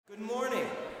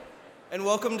and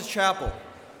welcome to chapel.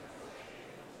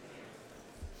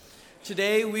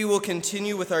 Today we will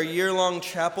continue with our year-long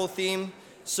chapel theme,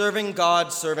 Serving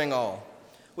God, Serving All,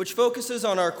 which focuses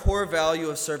on our core value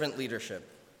of servant leadership.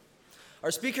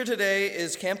 Our speaker today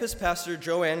is campus pastor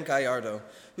Joanne Gallardo,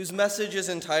 whose message is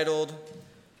entitled,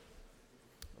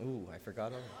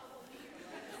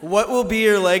 What Will Be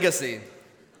Your Legacy?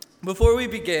 Before we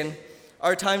begin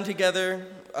our time together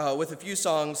with a few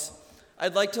songs,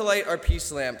 I'd like to light our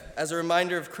peace lamp as a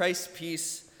reminder of Christ's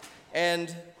peace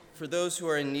and for those who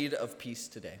are in need of peace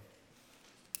today.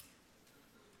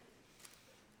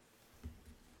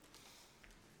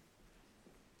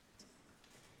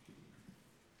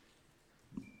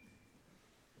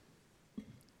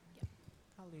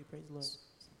 Hallelujah, praise the Lord.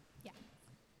 Yeah.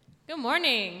 Good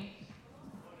morning.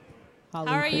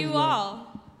 Hallelujah, How are praise you the Lord. all?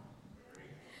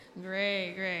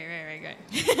 Great.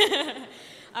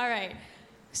 All right.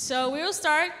 So we will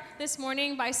start this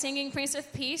morning by singing Prince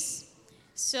of Peace.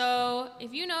 So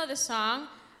if you know the song,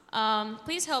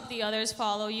 please help the others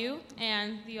follow you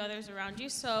and the others around you.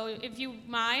 So if you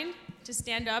mind to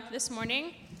stand up this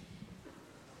morning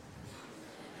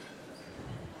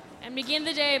and begin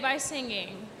the day by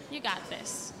singing. You got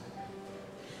this.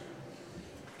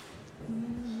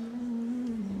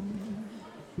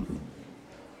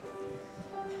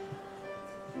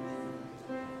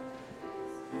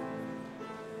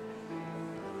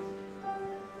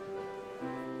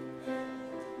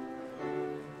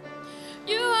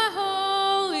 You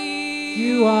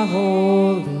are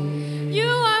holy.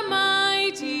 You are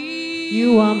mighty.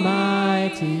 You are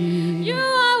mighty. You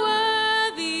are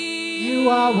worthy. You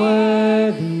are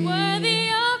worthy. Worthy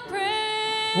of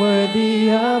praise.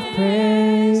 Worthy of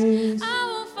praise. I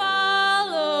will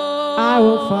follow. I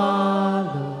will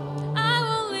follow. I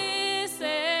will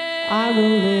listen. I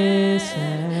will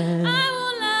listen. I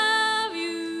will love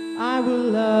you. I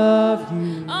will love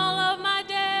you. All of my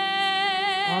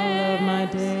days. All of my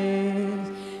days.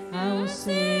 I will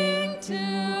sing to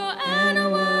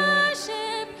and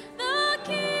worship the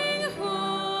King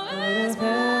who is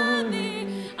worthy.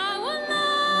 I will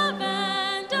love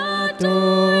and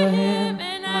adore him,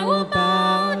 and I will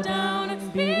bow down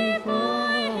before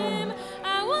him.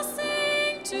 I will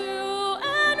sing to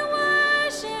and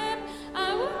worship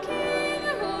our King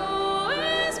who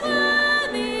is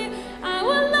worthy. I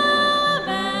will love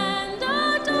and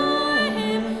adore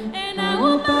him, and I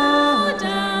will bow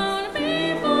down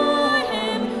before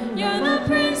him. You're the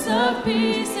Prince of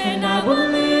Peace, and I will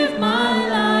live my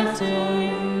life to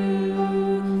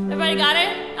you. Everybody got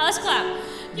it? Now let's clap.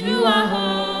 You are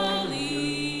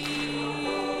holy.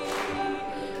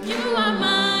 You are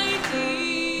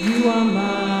mighty. You are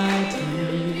mighty.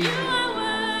 You are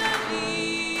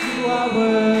worthy. You are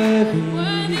worthy.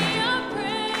 Worthy of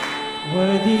praise.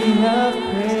 Worthy of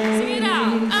praise. Sing it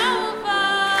out. I will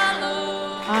follow.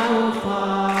 I will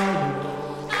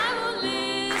follow. I will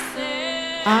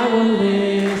listen. I will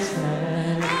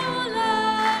listen. I will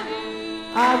love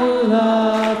you. I will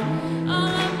love you. All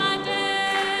of my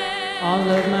days. All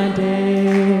of my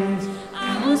days.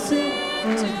 I will sing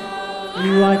to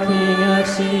You are King of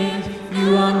Kings.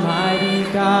 You are mighty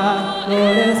God.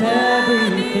 Lord is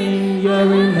everything. You're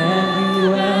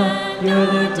Emmanuel. You're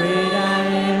the great I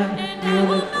am. You're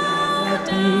the Prince of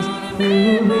Peace. Who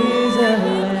is the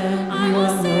Lamb? You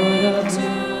are Lord of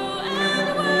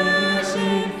and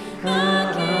worship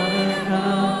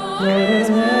Lord is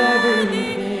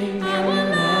everything. You're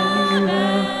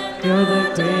Emmanuel. You're the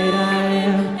great I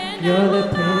am. You're the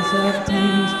Prince of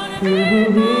Peace. Who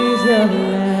is the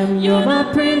Lamb? You're my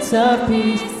Prince of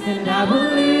Peace, and I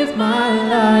will live my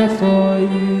life for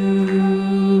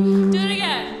you. Do it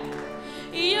again.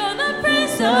 You're the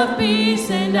Prince of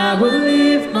Peace, and I will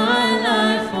live my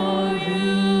life for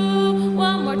you.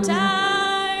 One more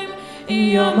time.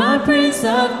 You're my Prince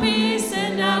of Peace,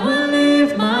 and I will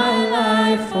live my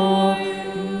life for you.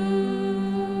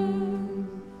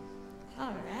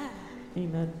 All right.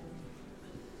 Amen.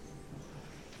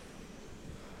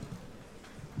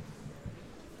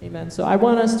 Amen. So I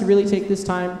want us to really take this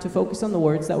time to focus on the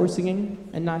words that we're singing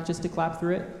and not just to clap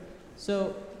through it.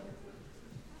 So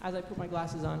as I put my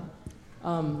glasses on,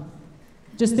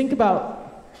 just think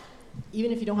about,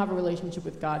 even if you don't have a relationship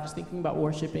with God, just thinking about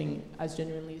worshiping as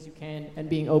genuinely as you can and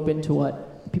being open to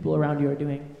what people around you are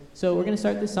doing. So we're going to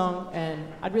start this song, and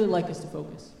I'd really like us to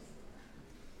focus.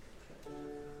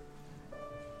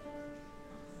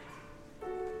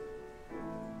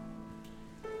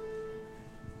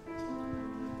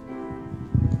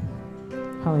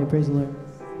 Hallelujah, praise the Lord.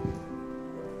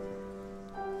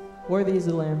 Worthy is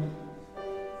the Lamb.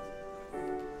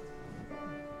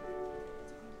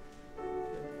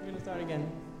 We're going to start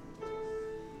again.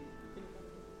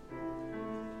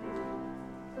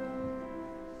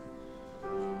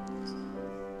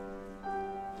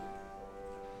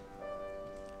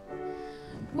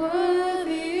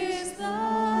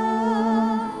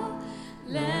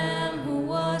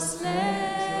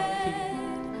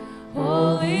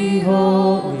 Holy,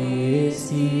 holy is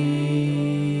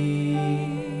he.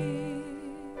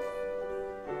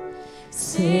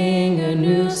 Sing a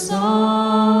new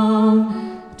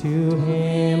song to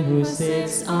him who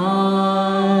sits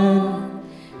on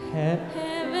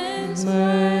heaven's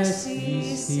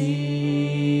mercy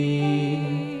seat.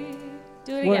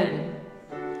 Do it again.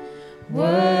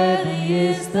 Worthy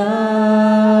is the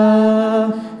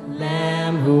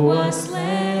Lamb who was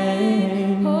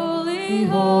slain. Holy,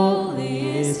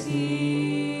 Holy is he.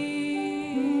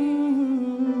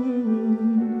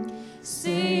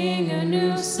 Sing a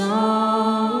new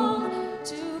song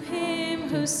to him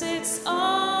who sits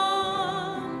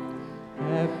on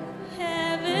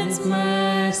heaven's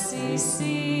mercy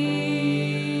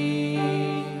seat.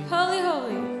 Holy,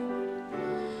 holy.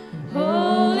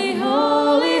 Holy,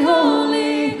 holy,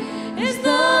 holy is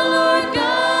the Lord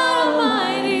God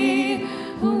Almighty,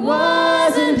 who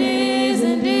was and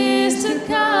is to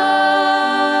come.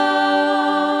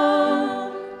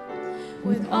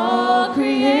 With all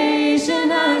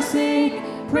creation I sing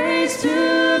praise to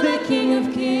the King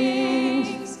of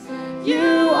Kings.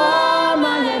 You are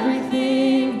my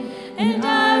everything, and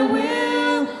I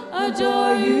will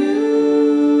adore you.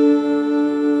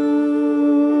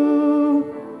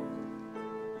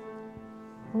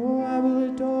 Oh, I will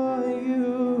adore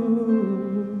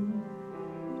you.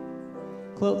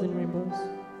 Clothed in rainbows.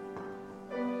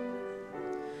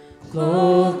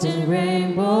 Clothed in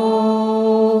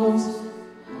rainbows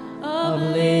of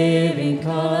living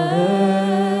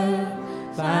color,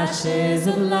 flashes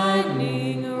of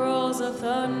lightning, Rolls of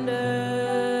thunder.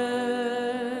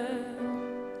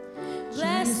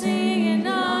 Blessing and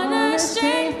honor,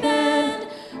 strength and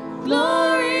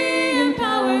glory and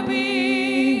power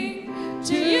be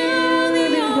to you,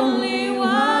 the only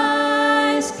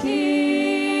wise King.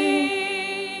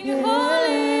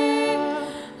 Holy,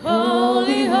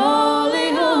 holy, holy,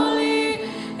 holy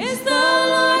is the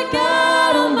Lord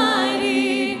God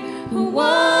Almighty, who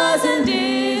was and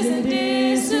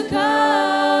is to come.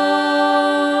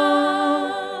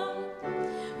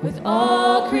 With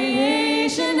all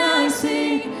creation I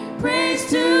sing praise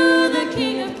to the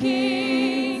King of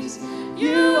Kings.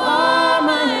 You are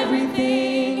my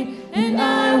everything, and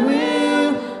I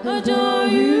will adore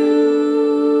you.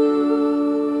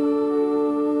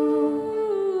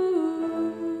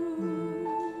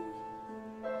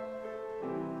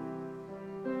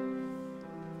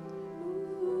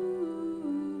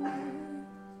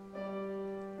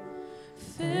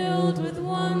 Filled with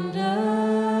wonder,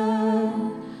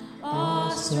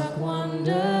 awestruck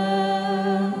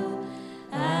wonder,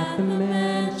 at the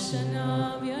mention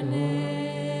of your name.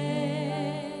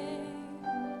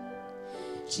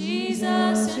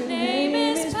 Jesus, your name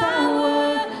is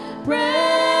power,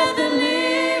 breath and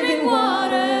living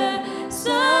water,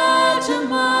 such a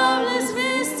marvelous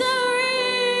mystery.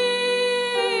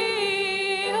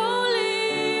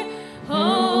 Holy,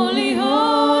 holy,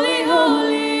 holy,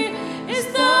 holy is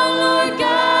the Lord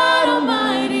God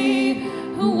Almighty,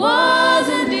 who was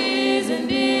and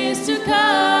is to come.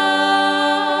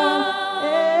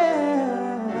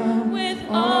 With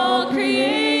all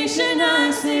creation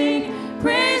I sing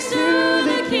praise to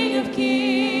the King of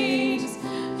Kings.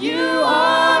 You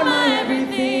are my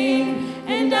everything,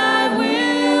 and I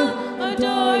will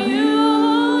adore you.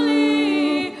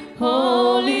 Holy,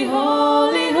 holy,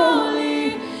 holy,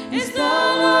 holy is the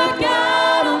Lord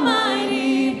God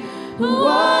Almighty, who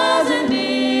was and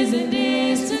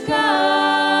is to come.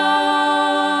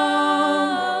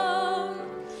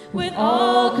 With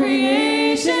all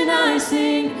creation I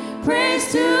sing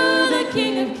praise to the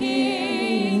King of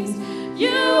Kings. You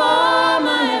are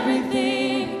my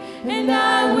everything, and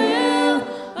I will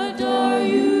adore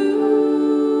you.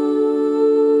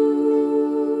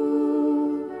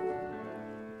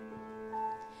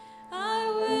 I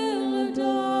will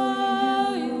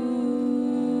adore you.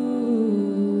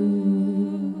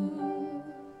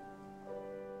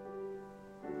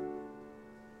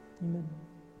 Amen.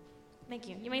 Thank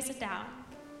you. You may sit down.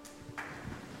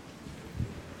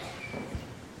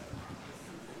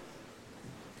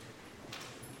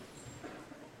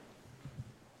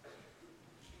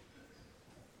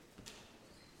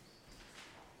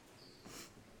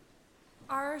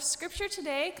 Our scripture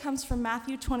today comes from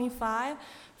Matthew 25,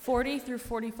 40 through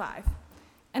 45.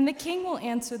 And the king will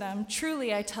answer them,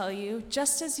 "Truly, I tell you,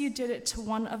 just as you did it to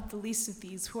one of the least of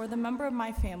these, who are the member of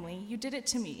my family, you did it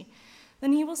to me.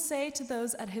 Then he will say to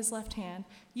those at his left hand,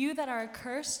 'You that are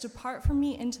accursed, depart from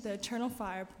me into the eternal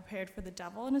fire prepared for the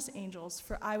devil and his angels.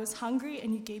 For I was hungry,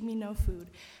 and you gave me no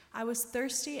food. I was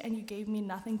thirsty, and you gave me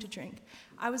nothing to drink.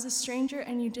 I was a stranger,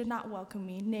 and you did not welcome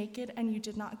me, naked, and you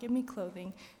did not give me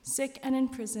clothing, sick and in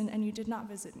prison, and you did not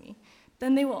visit me.'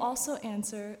 Then they will also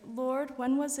answer, 'Lord,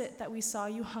 when was it that we saw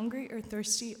you hungry or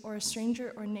thirsty or a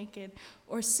stranger or naked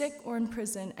or sick or in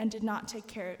prison and did not take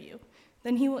care of you?'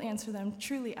 Then he will answer them,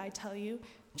 'Truly, I tell you,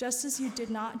 just as you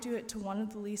did not do it to one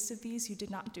of the least of these, you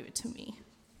did not do it to me.'"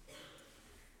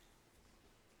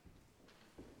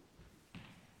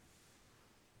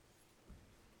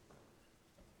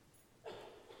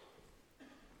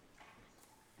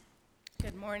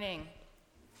 Good morning.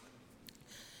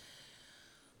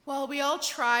 Well, we all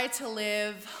try to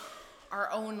live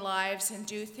our own lives and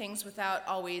do things without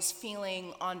always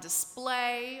feeling on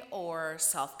display or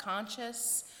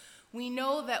self-conscious. We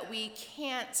know that we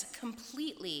can't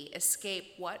completely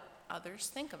escape what others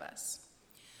think of us.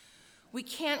 We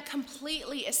can't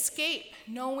completely escape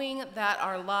knowing that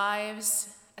our lives,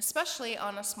 especially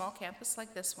on a small campus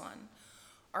like this one,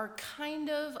 are kind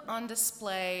of on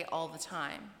display all the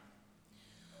time.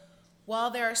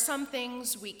 While there are some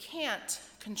things we can't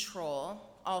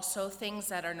control, also things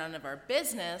that are none of our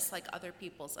business, like other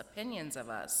people's opinions of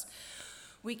us,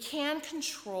 we can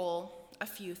control a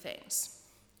few things.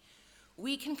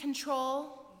 We can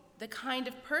control the kind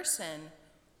of person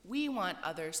we want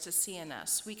others to see in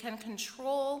us. We can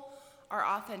control our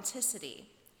authenticity.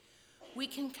 We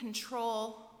can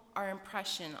control our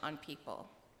impression on people.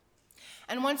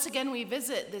 And once again, we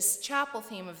visit this chapel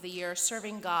theme of the year,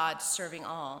 serving God, serving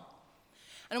all.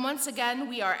 And once again,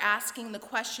 we are asking the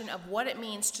question of what it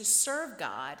means to serve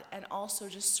God and also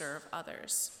to serve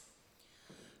others.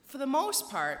 For the most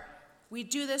part, we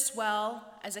do this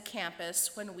well as a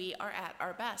campus when we are at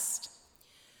our best.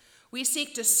 We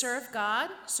seek to serve God,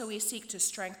 so we seek to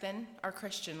strengthen our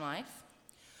Christian life.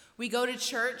 We go to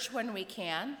church when we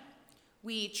can.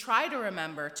 We try to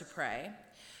remember to pray.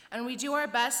 And we do our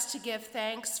best to give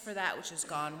thanks for that which has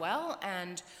gone well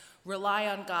and rely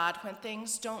on God when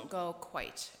things don't go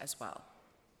quite as well.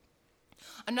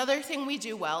 Another thing we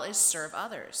do well is serve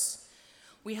others.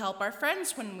 We help our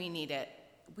friends when we need it.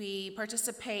 We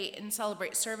participate and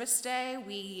celebrate Service Day.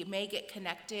 We may get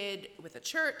connected with a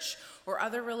church or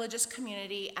other religious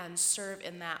community and serve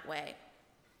in that way.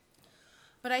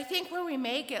 But I think where we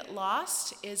may get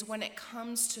lost is when it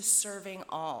comes to serving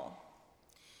all.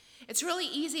 It's really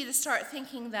easy to start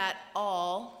thinking that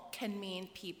all can mean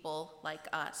people like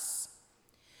us.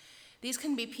 These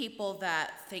can be people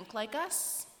that think like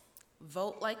us,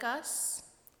 vote like us,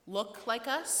 look like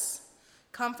us,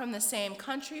 come from the same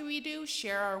country we do,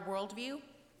 share our worldview.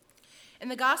 In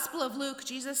the Gospel of Luke,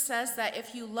 Jesus says that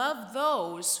if you love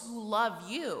those who love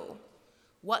you,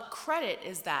 what credit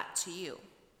is that to you?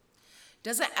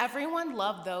 Doesn't everyone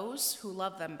love those who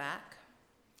love them back?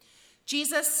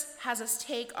 Jesus has us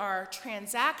take our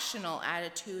transactional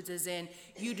attitudes, as in,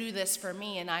 you do this for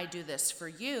me and I do this for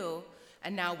you,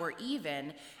 and now we're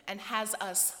even, and has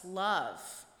us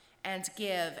love and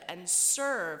give and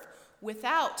serve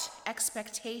without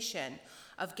expectation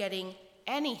of getting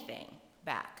anything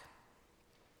back.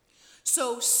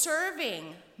 So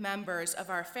serving members of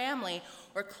our family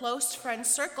or close friend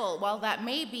circle, while that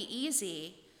may be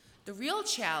easy, the real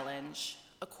challenge,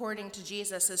 according to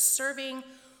Jesus, is serving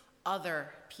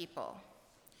other people,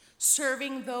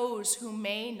 serving those who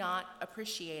may not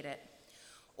appreciate it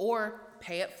or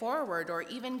pay it forward or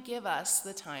even give us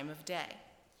the time of day.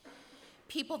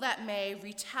 People that may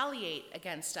retaliate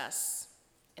against us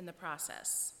in the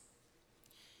process.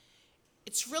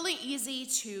 It's really easy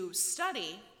to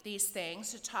study these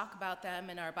things, to talk about them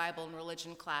in our Bible and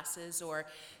religion classes, or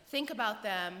think about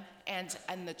them and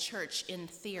the church in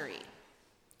theory.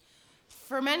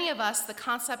 For many of us, the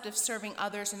concept of serving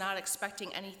others and not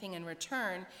expecting anything in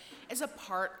return is a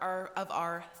part of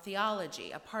our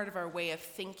theology, a part of our way of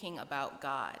thinking about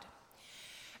God.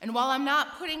 And while I'm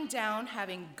not putting down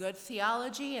having good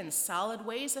theology and solid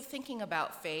ways of thinking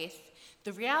about faith,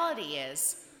 the reality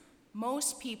is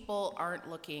most people aren't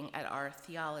looking at our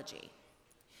theology.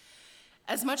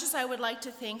 As much as I would like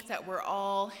to think that we're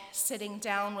all sitting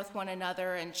down with one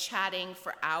another and chatting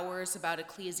for hours about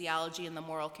ecclesiology and the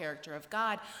moral character of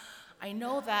God, I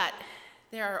know that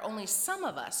there are only some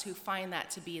of us who find that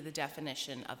to be the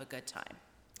definition of a good time.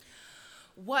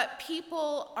 What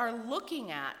people are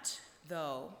looking at,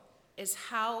 though, is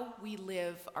how we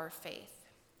live our faith.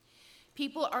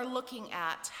 People are looking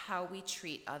at how we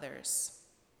treat others.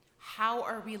 How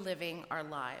are we living our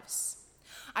lives?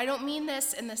 I don't mean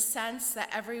this in the sense that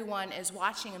everyone is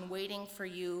watching and waiting for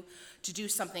you to do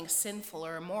something sinful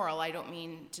or immoral. I don't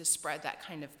mean to spread that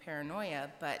kind of paranoia,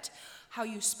 but how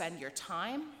you spend your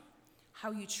time,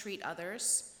 how you treat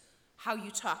others, how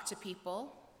you talk to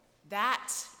people,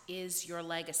 that is your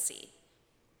legacy,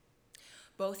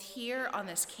 both here on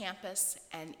this campus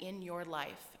and in your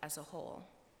life as a whole.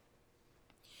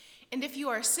 And if you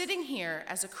are sitting here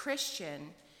as a Christian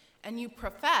and you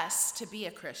profess to be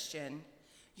a Christian,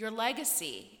 your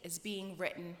legacy is being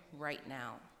written right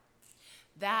now.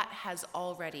 That has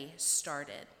already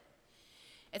started.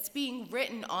 It's being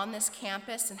written on this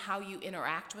campus and how you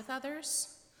interact with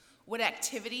others, what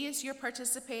activities you're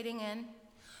participating in,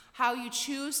 how you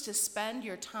choose to spend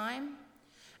your time,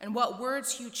 and what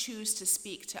words you choose to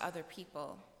speak to other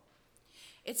people.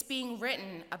 It's being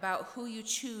written about who you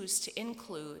choose to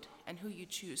include and who you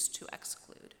choose to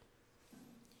exclude.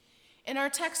 In our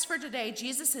text for today,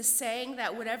 Jesus is saying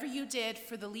that whatever you did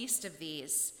for the least of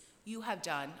these, you have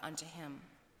done unto him.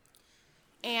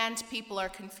 And people are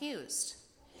confused.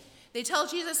 They tell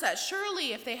Jesus that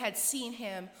surely if they had seen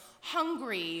him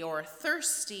hungry or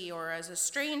thirsty or as a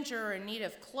stranger or in need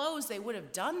of clothes, they would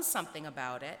have done something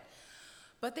about it.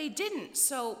 But they didn't,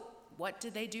 so what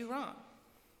did they do wrong?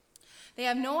 They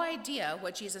have no idea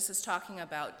what Jesus is talking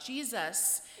about.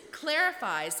 Jesus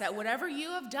clarifies that whatever you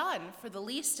have done for the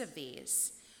least of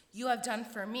these, you have done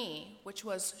for me, which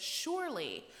was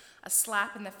surely a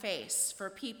slap in the face for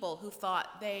people who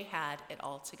thought they had it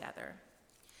all together.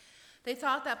 They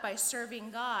thought that by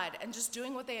serving God and just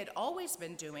doing what they had always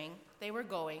been doing, they were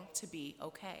going to be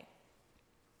okay.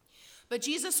 But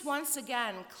Jesus once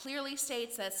again clearly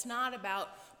states that it's not about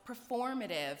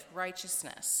performative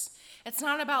righteousness. It's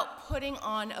not about putting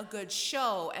on a good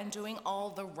show and doing all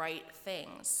the right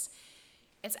things.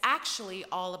 It's actually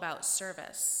all about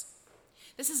service.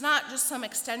 This is not just some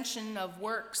extension of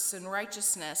works and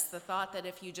righteousness, the thought that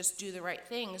if you just do the right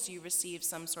things, you receive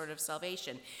some sort of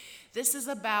salvation. This is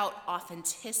about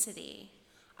authenticity,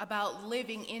 about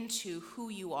living into who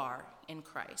you are in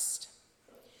Christ.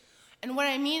 And what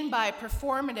I mean by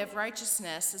performative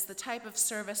righteousness is the type of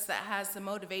service that has the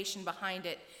motivation behind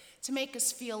it to make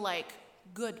us feel like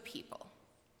good people.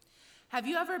 Have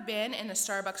you ever been in a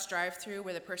Starbucks drive-thru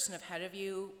where the person ahead of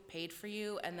you paid for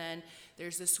you and then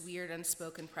there's this weird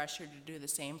unspoken pressure to do the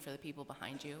same for the people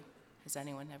behind you? Has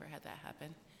anyone ever had that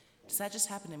happen? Does that just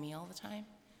happen to me all the time?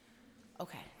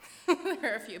 Okay,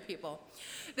 there are a few people.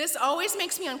 This always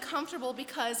makes me uncomfortable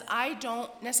because I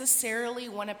don't necessarily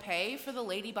want to pay for the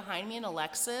lady behind me in a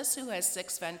Lexus who has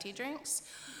 6 venti drinks.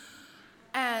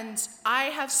 And I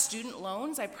have student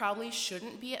loans. I probably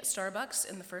shouldn't be at Starbucks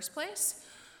in the first place.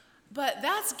 But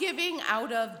that's giving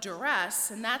out of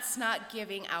duress, and that's not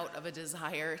giving out of a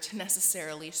desire to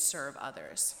necessarily serve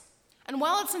others. And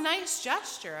while it's a nice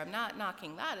gesture, I'm not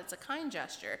knocking that, it's a kind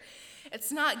gesture,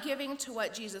 it's not giving to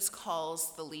what Jesus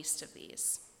calls the least of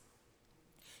these.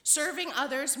 Serving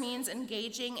others means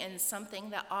engaging in something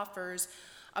that offers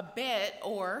a bit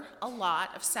or a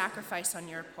lot of sacrifice on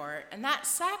your part, and that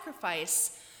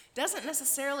sacrifice doesn't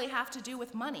necessarily have to do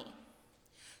with money.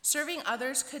 Serving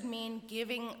others could mean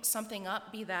giving something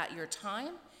up, be that your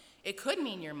time, it could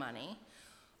mean your money,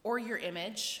 or your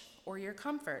image, or your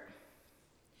comfort.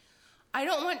 I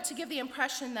don't want to give the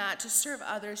impression that to serve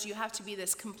others, you have to be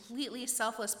this completely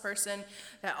selfless person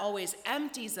that always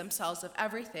empties themselves of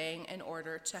everything in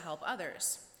order to help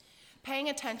others. Paying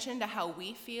attention to how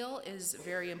we feel is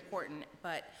very important,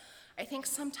 but I think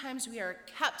sometimes we are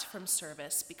kept from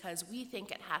service because we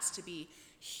think it has to be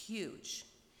huge.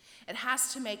 It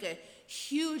has to make a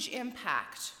huge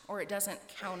impact or it doesn't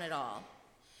count at all.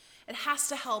 It has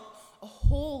to help a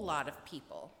whole lot of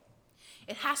people.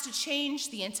 It has to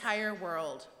change the entire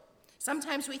world.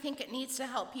 Sometimes we think it needs to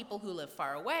help people who live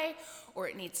far away, or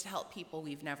it needs to help people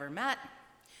we've never met.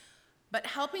 But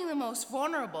helping the most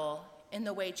vulnerable in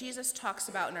the way Jesus talks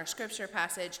about in our scripture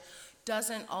passage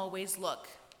doesn't always look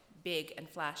big and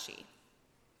flashy.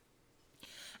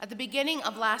 At the beginning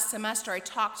of last semester, I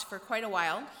talked for quite a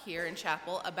while here in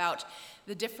chapel about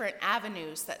the different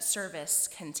avenues that service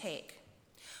can take.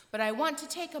 But I want to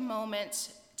take a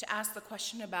moment to ask the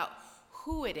question about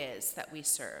who it is that we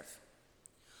serve.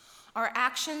 Our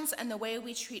actions and the way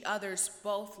we treat others,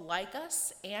 both like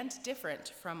us and different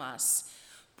from us,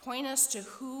 point us to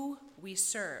who we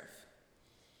serve.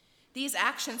 These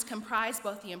actions comprise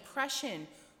both the impression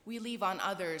we leave on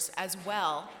others as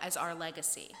well as our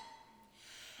legacy.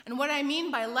 And what I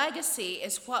mean by legacy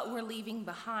is what we're leaving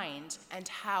behind and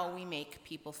how we make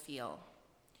people feel.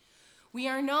 We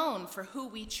are known for who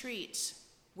we treat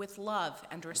with love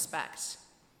and respect.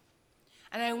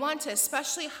 And I want to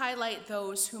especially highlight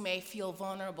those who may feel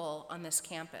vulnerable on this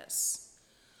campus.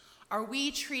 Are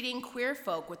we treating queer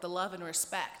folk with the love and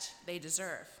respect they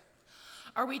deserve?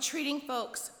 Are we treating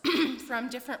folks from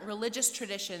different religious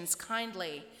traditions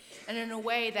kindly and in a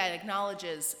way that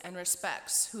acknowledges and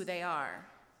respects who they are?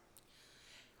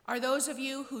 Are those of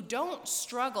you who don't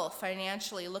struggle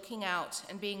financially looking out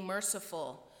and being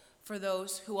merciful for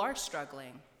those who are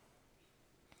struggling?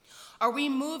 Are we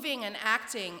moving and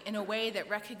acting in a way that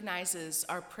recognizes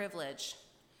our privilege?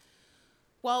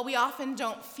 While we often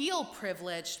don't feel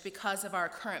privileged because of our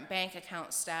current bank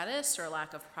account status or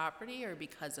lack of property or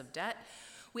because of debt,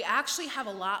 we actually have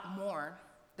a lot more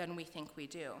than we think we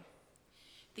do.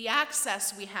 The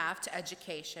access we have to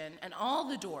education and all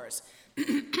the doors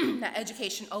that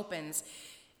education opens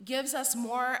gives us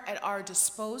more at our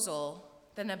disposal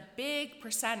than a big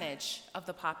percentage of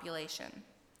the population.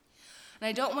 And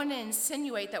I don't want to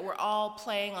insinuate that we're all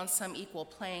playing on some equal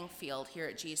playing field here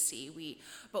at GC,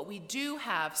 but we do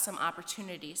have some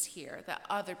opportunities here that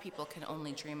other people can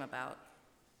only dream about.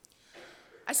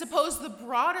 I suppose the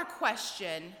broader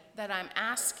question that I'm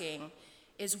asking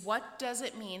is, what does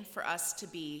it mean for us to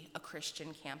be a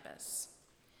Christian campus?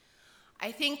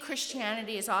 I think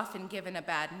Christianity is often given a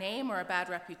bad name or a bad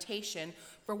reputation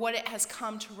for what it has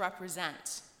come to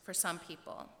represent for some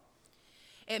people.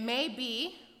 It may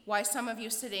be why some of you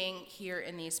sitting here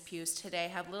in these pews today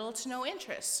have little to no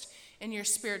interest in your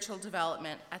spiritual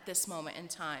development at this moment in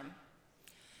time.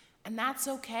 And that's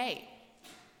okay.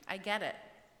 I get it.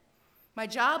 My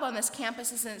job on this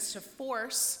campus isn't to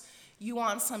force you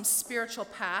on some spiritual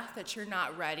path that you're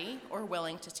not ready or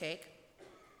willing to take.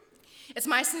 It's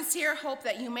my sincere hope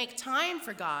that you make time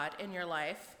for God in your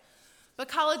life, but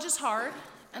college is hard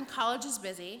and college is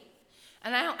busy,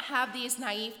 and I don't have these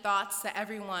naive thoughts that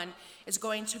everyone is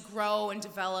going to grow and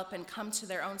develop and come to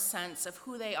their own sense of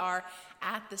who they are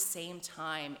at the same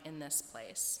time in this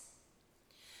place.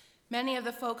 Many of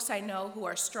the folks I know who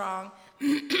are strong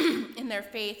in their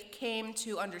faith came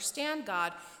to understand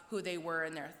God, who they were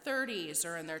in their 30s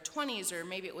or in their 20s, or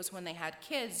maybe it was when they had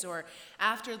kids or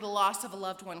after the loss of a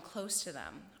loved one close to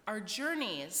them. Our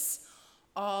journeys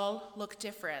all look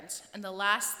different, and the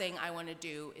last thing I want to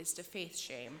do is to faith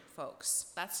shame folks.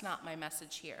 That's not my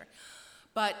message here.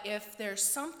 But if there's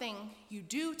something you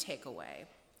do take away,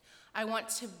 I want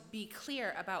to be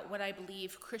clear about what I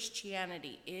believe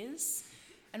Christianity is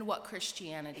and what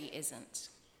Christianity isn't.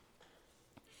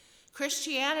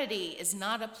 Christianity is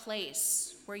not a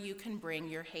place where you can bring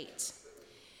your hate.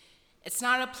 It's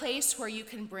not a place where you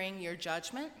can bring your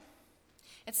judgment.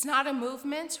 It's not a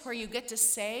movement where you get to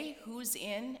say who's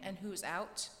in and who's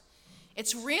out.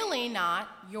 It's really not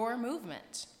your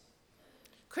movement.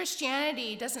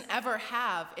 Christianity doesn't ever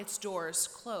have its doors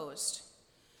closed.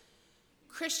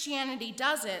 Christianity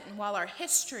doesn't, and while our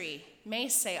history may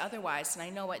say otherwise, and I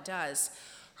know it does,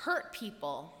 hurt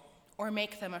people or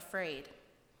make them afraid.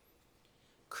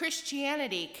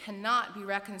 Christianity cannot be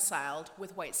reconciled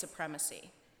with white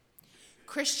supremacy.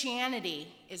 Christianity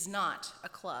is not a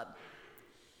club.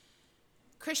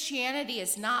 Christianity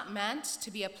is not meant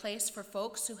to be a place for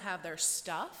folks who have their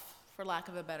stuff, for lack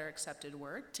of a better accepted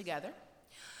word, together.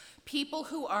 People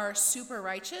who are super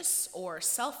righteous or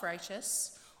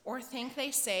self-righteous or think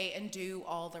they say and do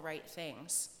all the right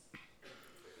things.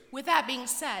 With that being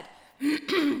said,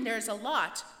 there's a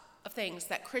lot of things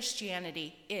that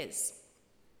Christianity is.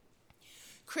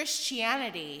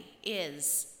 Christianity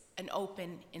is an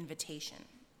open invitation.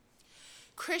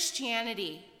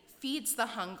 Christianity feeds the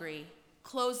hungry,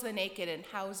 clothes the naked, and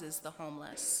houses the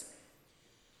homeless.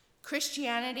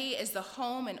 Christianity is the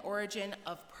home and origin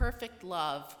of perfect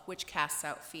love, which casts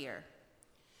out fear.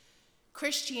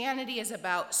 Christianity is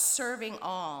about serving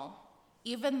all,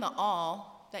 even the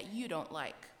all that you don't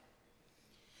like.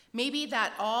 Maybe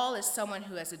that all is someone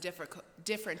who has a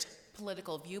different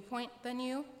political viewpoint than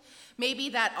you. Maybe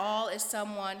that all is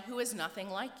someone who is nothing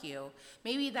like you.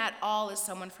 Maybe that all is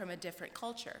someone from a different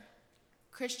culture.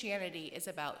 Christianity is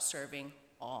about serving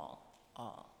all.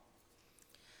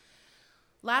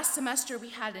 Last semester, we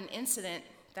had an incident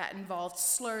that involved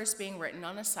slurs being written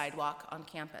on a sidewalk on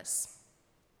campus.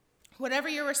 Whatever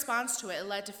your response to it, it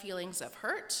led to feelings of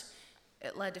hurt,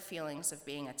 it led to feelings of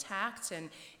being attacked, and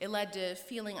it led to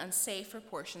feeling unsafe for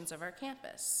portions of our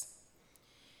campus.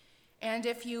 And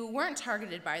if you weren't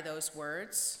targeted by those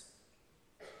words,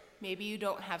 maybe you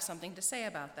don't have something to say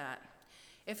about that.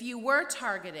 If you were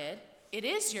targeted, it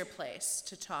is your place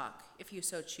to talk, if you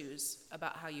so choose,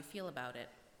 about how you feel about it.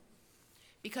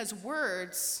 Because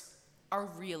words are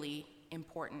really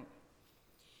important.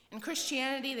 In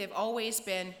Christianity, they've always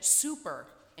been super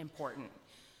important.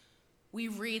 We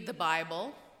read the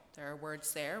Bible, There are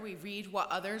words there. We read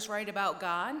what others write about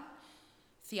God,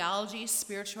 theology,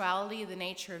 spirituality, the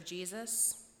nature of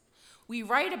Jesus. We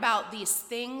write about these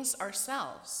things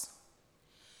ourselves.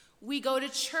 We go to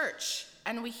church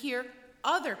and we hear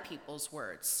other people's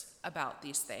words about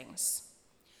these things.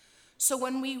 So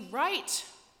when we write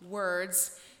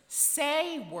words,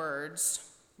 say words,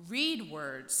 read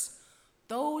words,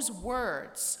 those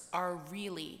words are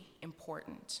really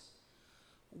important.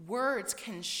 Words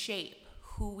can shape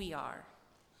who we are.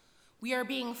 We are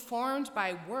being formed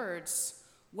by words,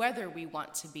 whether we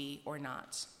want to be or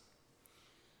not.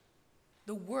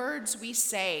 The words we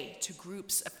say to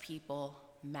groups of people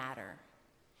matter.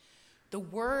 The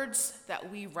words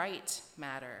that we write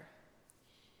matter.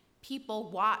 People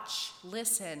watch,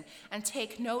 listen, and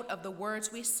take note of the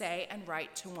words we say and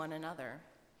write to one another.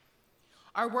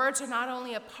 Our words are not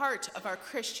only a part of our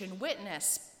Christian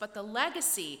witness, but the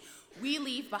legacy we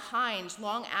leave behind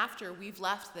long after we've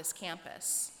left this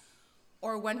campus,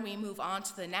 or when we move on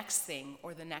to the next thing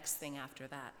or the next thing after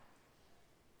that.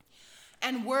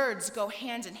 And words go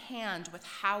hand in hand with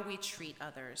how we treat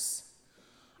others.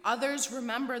 Others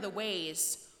remember the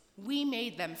ways we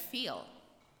made them feel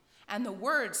and the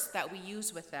words that we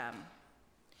use with them.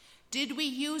 Did we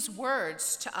use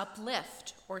words to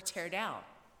uplift or tear down?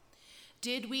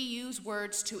 Did we use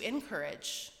words to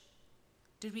encourage?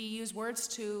 Did we use words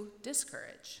to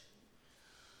discourage?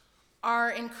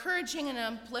 Are encouraging and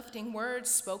uplifting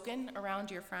words spoken around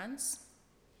your friends?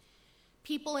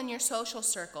 People in your social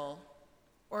circle?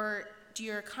 Or do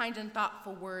your kind and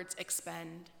thoughtful words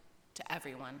extend to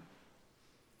everyone?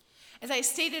 As I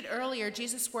stated earlier,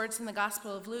 Jesus' words in the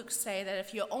Gospel of Luke say that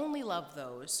if you only love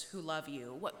those who love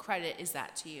you, what credit is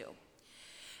that to you?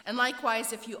 And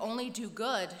likewise, if you only do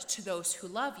good to those who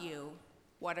love you,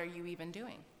 what are you even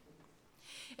doing?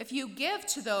 If you give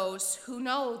to those who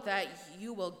know that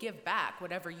you will give back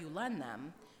whatever you lend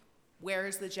them, where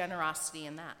is the generosity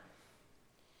in that?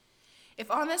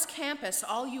 If on this campus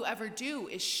all you ever do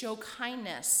is show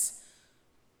kindness,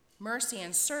 mercy,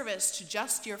 and service to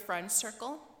just your friend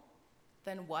circle,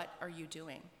 then what are you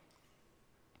doing?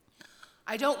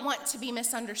 I don't want to be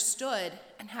misunderstood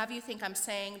and have you think I'm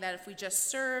saying that if we just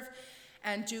serve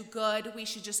and do good, we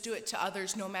should just do it to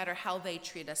others no matter how they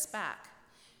treat us back.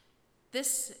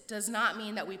 This does not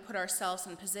mean that we put ourselves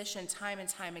in position time and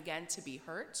time again to be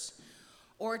hurt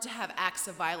or to have acts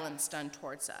of violence done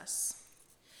towards us.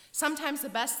 Sometimes the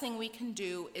best thing we can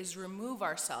do is remove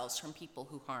ourselves from people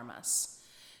who harm us.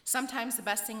 Sometimes the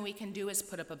best thing we can do is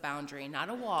put up a boundary, not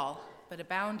a wall, but a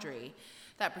boundary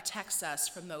that protects us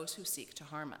from those who seek to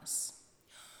harm us.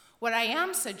 What I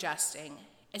am suggesting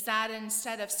is that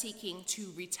instead of seeking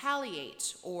to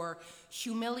retaliate or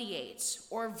humiliate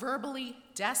or verbally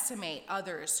decimate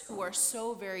others who are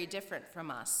so very different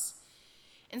from us,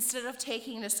 instead of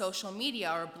taking to social media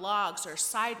or blogs or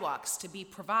sidewalks to be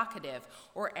provocative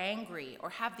or angry or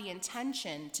have the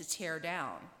intention to tear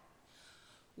down,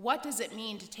 what does it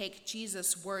mean to take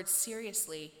Jesus' words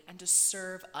seriously and to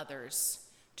serve others,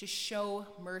 to show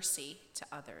mercy to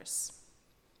others?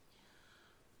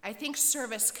 I think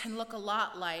service can look a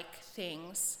lot like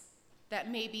things that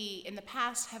maybe in the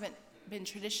past haven't been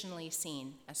traditionally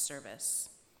seen as service,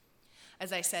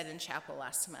 as I said in chapel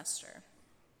last semester.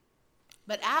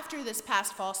 But after this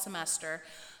past fall semester,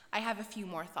 I have a few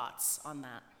more thoughts on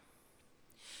that.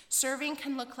 Serving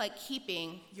can look like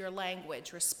keeping your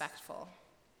language respectful.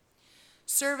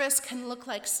 Service can look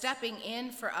like stepping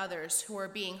in for others who are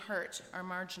being hurt or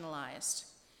marginalized.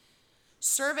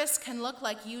 Service can look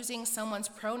like using someone's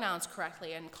pronouns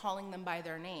correctly and calling them by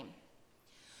their name.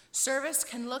 Service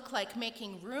can look like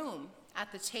making room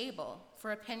at the table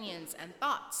for opinions and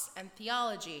thoughts and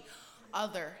theology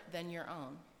other than your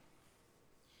own.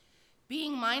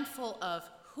 Being mindful of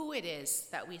who it is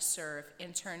that we serve,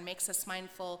 in turn, makes us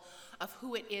mindful of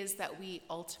who it is that we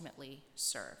ultimately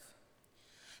serve.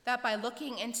 That by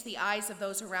looking into the eyes of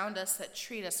those around us that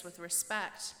treat us with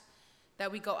respect,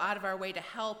 that we go out of our way to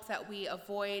help, that we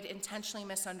avoid intentionally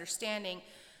misunderstanding,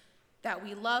 that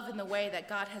we love in the way that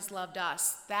God has loved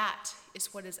us, that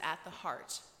is what is at the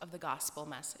heart of the gospel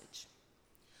message.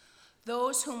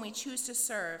 Those whom we choose to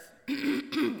serve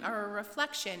are a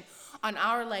reflection on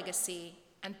our legacy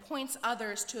and points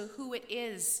others to who it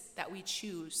is that we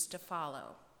choose to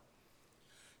follow.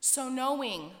 So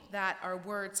knowing that our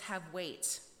words have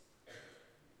weight,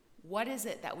 what is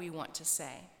it that we want to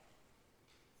say?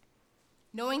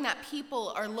 Knowing that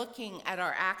people are looking at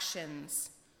our actions,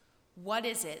 what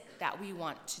is it that we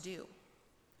want to do?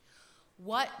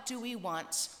 What do we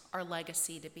want our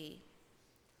legacy to be?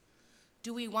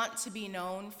 Do we want to be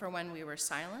known for when we were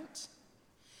silent?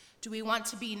 Do we want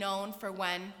to be known for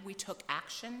when we took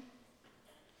action?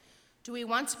 Do we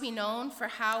want to be known for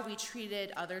how we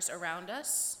treated others around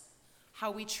us? How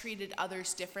we treated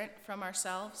others different from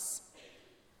ourselves?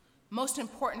 Most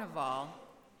important of all,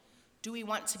 do we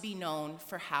want to be known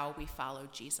for how we follow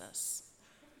Jesus?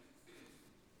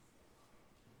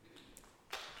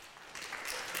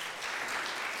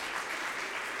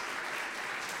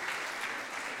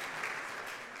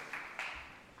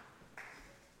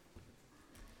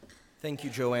 Thank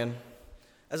you, Joanne.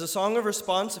 As a song of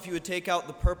response, if you would take out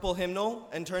the purple hymnal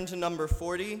and turn to number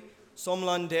 40,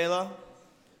 Somlandela.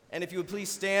 And if you would please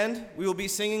stand, we will be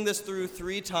singing this through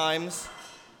 3 times,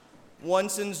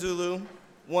 once in Zulu,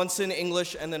 once in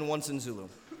English, and then once in Zulu.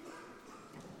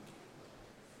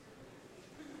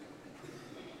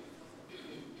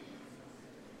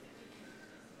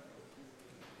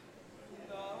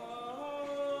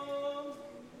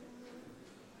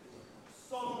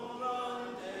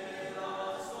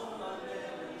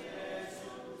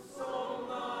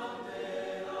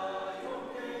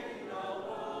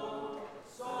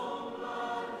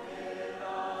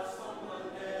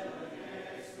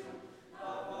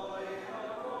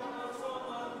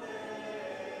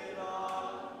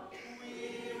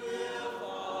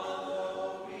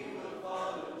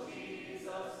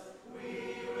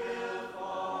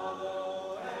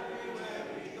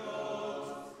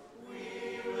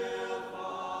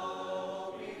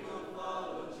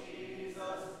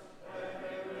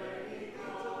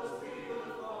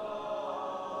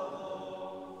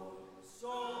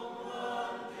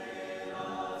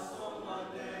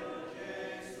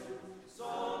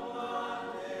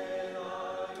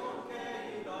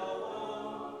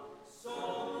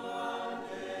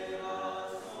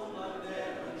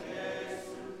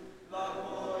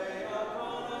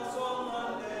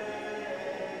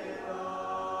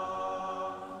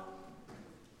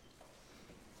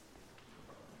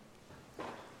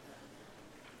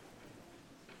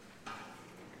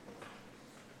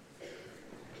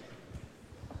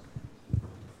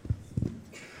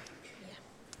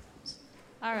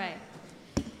 All right.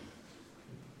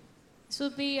 This will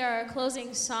be our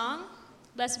closing song,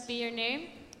 Blessed Be Your Name.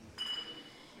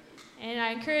 And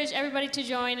I encourage everybody to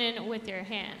join in with your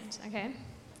hands, okay?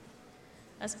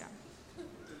 Let's go.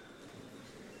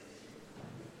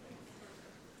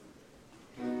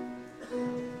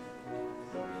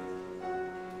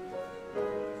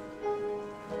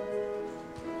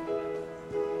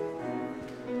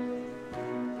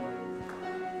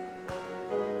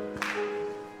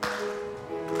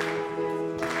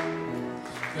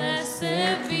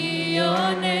 Blessed be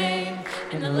your name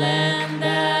in the land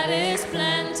that is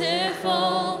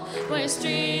plentiful, where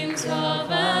streams of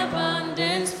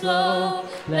abundance flow.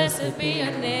 Blessed be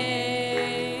your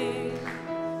name.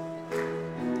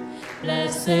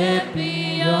 Blessed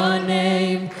be your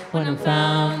name when I'm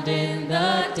found in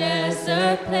the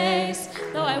desert place.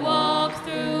 Though I walk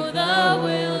through the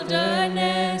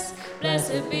wilderness,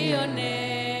 blessed be your name.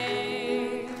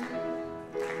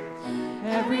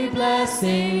 Every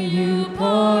blessing you pour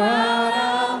out,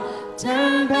 I'll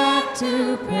turn back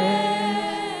to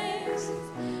praise.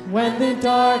 When the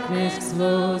darkness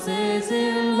closes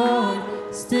in, Lord,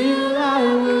 still I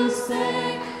will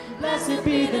say, blessed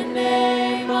be the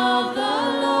name of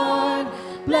the Lord.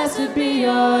 Blessed be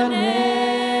your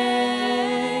name.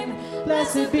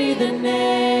 Blessed be the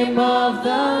name of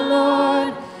the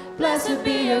Lord. Blessed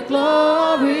be your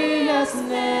glorious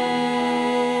name.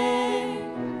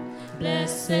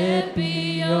 Blessed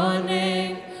be your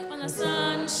name when the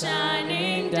sun's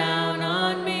shining down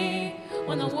on me,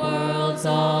 when the world's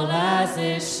all as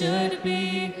it should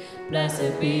be.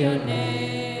 Blessed be your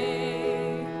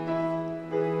name.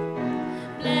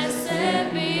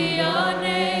 Blessed be your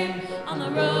name on the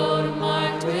road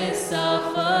marked with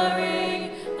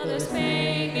suffering, though there's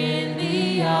pain in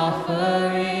the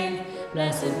offering.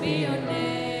 Blessed be your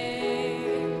name.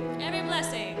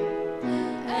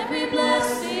 Every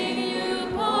blessing you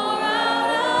pour out,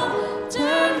 I'll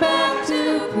turn back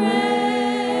to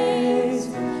praise.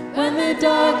 When the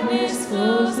darkness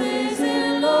closes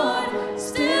in, Lord,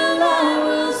 still I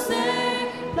will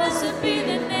say, blessed be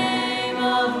the name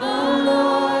of the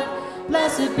Lord.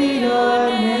 Blessed be your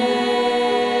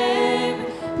name.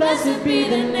 Blessed be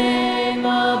the name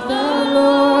of the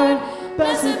Lord.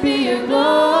 Blessed be your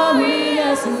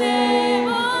glorious name.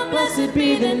 Blessed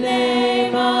be the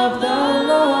name of the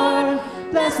Lord.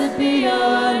 Blessed be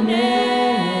your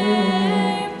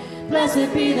name.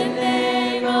 Blessed be the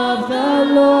name of the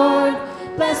Lord.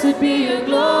 Blessed be your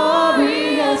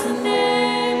glorious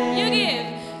name.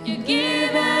 You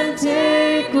give and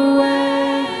take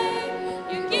away.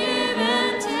 You give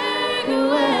and take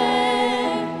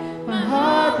away.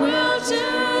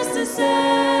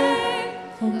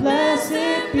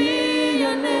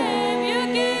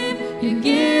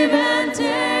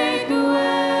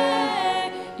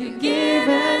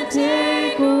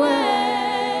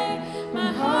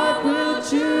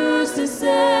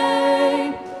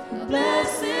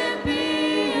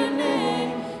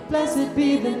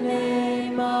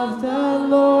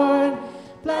 Lord.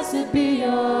 Blessed be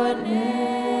your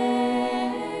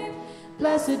name.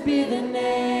 Blessed be the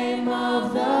name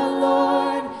of the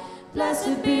Lord.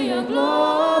 Blessed be your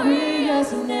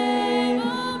glorious name.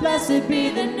 Blessed be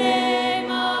the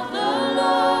name of the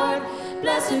Lord.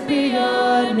 Blessed be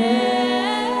your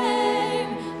name.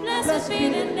 Blessed be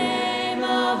the name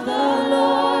of the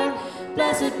Lord.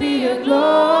 Blessed be your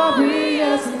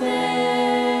glorious name.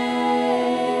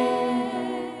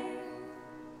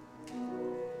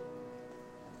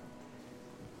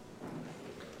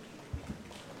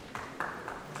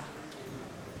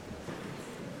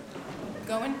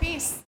 Go in peace.